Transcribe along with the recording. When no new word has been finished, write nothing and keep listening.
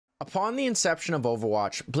Upon the inception of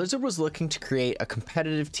Overwatch, Blizzard was looking to create a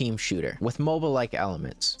competitive team shooter with mobile-like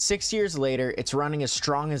elements. 6 years later, it's running as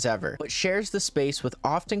strong as ever, but shares the space with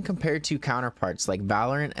often compared to counterparts like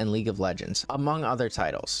Valorant and League of Legends, among other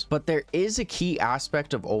titles. But there is a key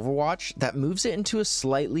aspect of Overwatch that moves it into a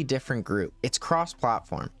slightly different group. It's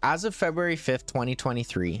cross-platform. As of February 5th,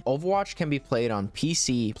 2023, Overwatch can be played on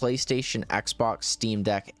PC, PlayStation, Xbox, Steam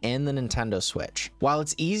Deck, and the Nintendo Switch. While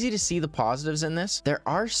it's easy to see the positives in this, there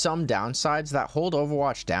are some downsides that hold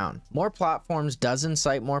Overwatch down. More platforms does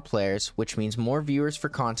incite more players, which means more viewers for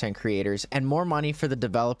content creators and more money for the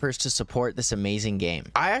developers to support this amazing game.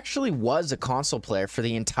 I actually was a console player for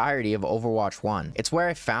the entirety of Overwatch 1. It's where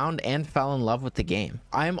I found and fell in love with the game.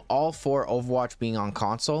 I am all for Overwatch being on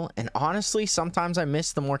console, and honestly, sometimes I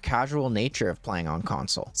miss the more casual nature of playing on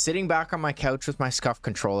console. Sitting back on my couch with my SCUF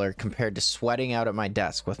controller compared to sweating out at my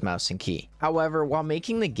desk with mouse and key. However, while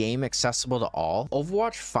making the game accessible to all,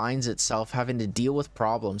 Overwatch finds itself having to deal with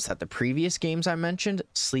problems that the previous games I mentioned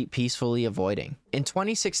sleep peacefully avoiding. In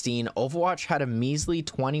 2016, Overwatch had a measly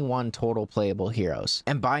 21 total playable heroes,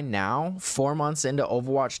 and by now, 4 months into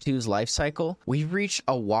Overwatch 2's lifecycle, we've reached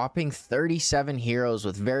a whopping 37 heroes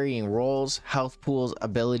with varying roles, health pools,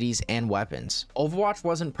 abilities, and weapons. Overwatch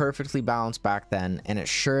wasn't perfectly balanced back then, and it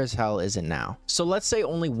sure as hell isn't now. So let's say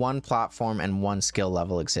only one platform and one skill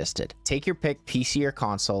level existed. Take your pick, PC or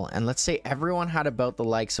console, and let's say everyone had about the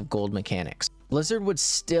likes of gold mechanics. Blizzard would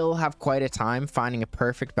still have quite a time finding a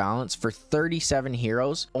perfect balance for 37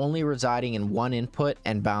 heroes only residing in one input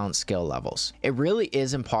and balanced skill levels. It really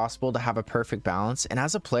is impossible to have a perfect balance, and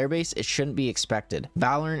as a player base, it shouldn't be expected.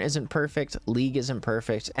 Valorant isn't perfect, League isn't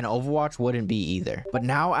perfect, and Overwatch wouldn't be either. But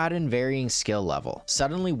now add in varying skill level.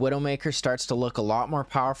 Suddenly, Widowmaker starts to look a lot more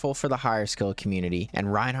powerful for the higher skill community,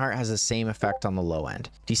 and Reinhardt has the same effect on the low end.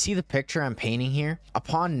 Do you see the picture I'm painting here?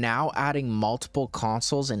 Upon now adding multiple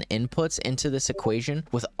consoles and inputs into this equation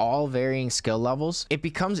with all varying skill levels, it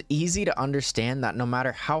becomes easy to understand that no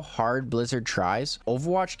matter how hard Blizzard tries,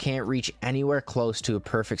 Overwatch can't reach anywhere close to a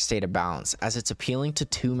perfect state of balance, as it's appealing to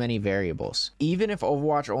too many variables. Even if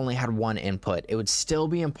Overwatch only had one input, it would still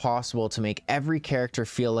be impossible to make every character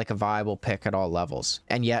feel like a viable pick at all levels.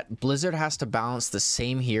 And yet, Blizzard has to balance the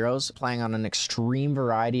same heroes playing on an extreme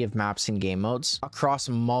variety of maps and game modes across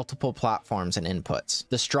multiple platforms and inputs.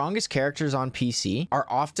 The strongest characters on PC are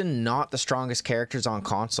often not the strongest characters on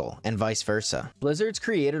console, and vice versa. Blizzard's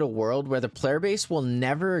created a world where the player base will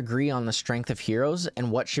never agree on the strength of heroes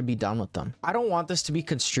and what should be done with them. I don't want this to be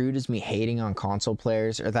construed as me hating on console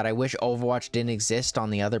players or that I wish Overwatch didn't exist on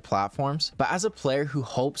the other platforms, but as a player who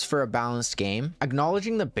hopes for a balanced game,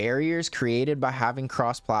 acknowledging the barriers created by having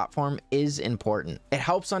cross-platform is important. It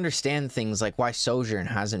helps understand things like why Sojourn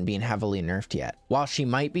hasn't been heavily nerfed yet. While she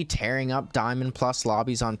might be tearing up Diamond Plus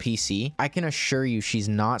lobbies on PC, I can assure you she's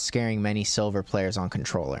not scaring many Silver players on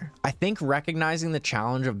controller. I think recognizing the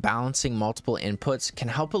challenge of balancing multiple inputs can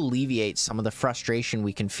help alleviate some of the frustration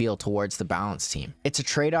we can feel towards the balance team. It's a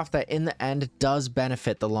trade-off that in the end does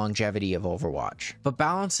benefit the longevity of Overwatch. But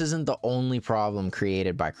balance isn't the only problem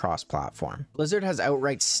created by cross-platform. Blizzard has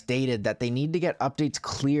outright stated that they need to get updates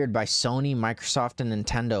cleared by Sony, Microsoft, and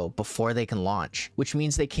Nintendo before they can launch, which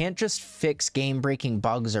means they can't just fix game-breaking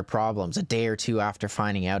bugs or problems a day or two after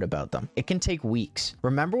finding out about them. It can take weeks.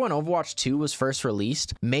 Remember when Overwatch 2 was first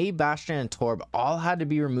released, Mei, Bastion, and Torb all had to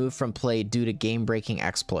be removed from play due to game-breaking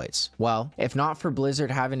exploits. Well, if not for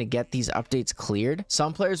Blizzard having to get these updates cleared,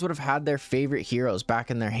 some players would have had their favorite heroes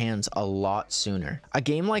back in their hands a lot sooner. A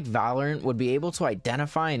game like Valorant would be able to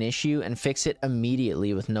identify an issue and fix it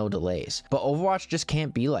immediately with no delays, but Overwatch just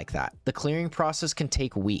can't be like that. The clearing process can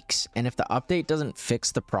take weeks, and if the update doesn't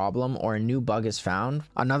fix the problem or a new bug is found,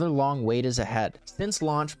 another long wait is ahead. Since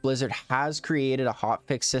launch, Blizzard has created a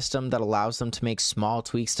hotfix system that allows them to make small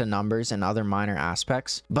tweaks to numbers and other minor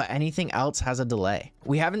aspects, but anything else has a delay.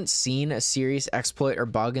 We haven't seen a serious exploit or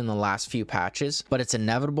bug in the last few patches, but it's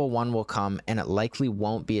inevitable one will come, and it likely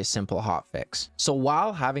won't be a simple hotfix. So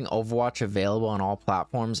while having Overwatch available on all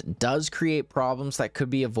platforms does create problems that could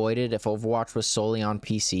be avoided if Overwatch was solely on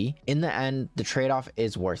PC, in the end, the trade-off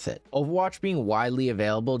is worth it. Overwatch being widely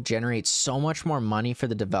available generates so much more money for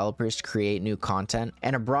the developers to create new content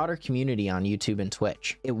and a broader community on YouTube and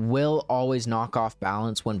Twitch. It will always knock off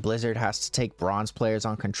balance when Blizzard has to take bronze players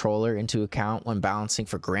on controller into account when balancing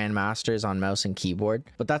for grandmasters on mouse and keyboard,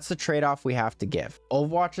 but that's the trade-off we have to give.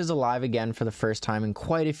 Overwatch is alive again for the first time in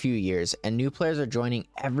quite a few years, and new players are joining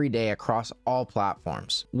every day across all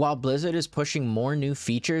platforms, while Blizzard is pushing more new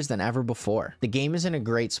features than ever before. The game is in a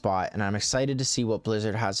great spot, and I'm excited to see what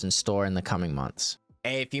Blizzard has in store in the coming months.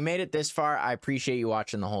 Hey, if you made it this far, I appreciate you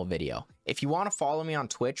watching the whole video. If you want to follow me on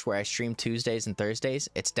Twitch where I stream Tuesdays and Thursdays,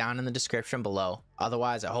 it's down in the description below.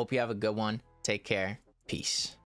 Otherwise, I hope you have a good one. Take care. Peace.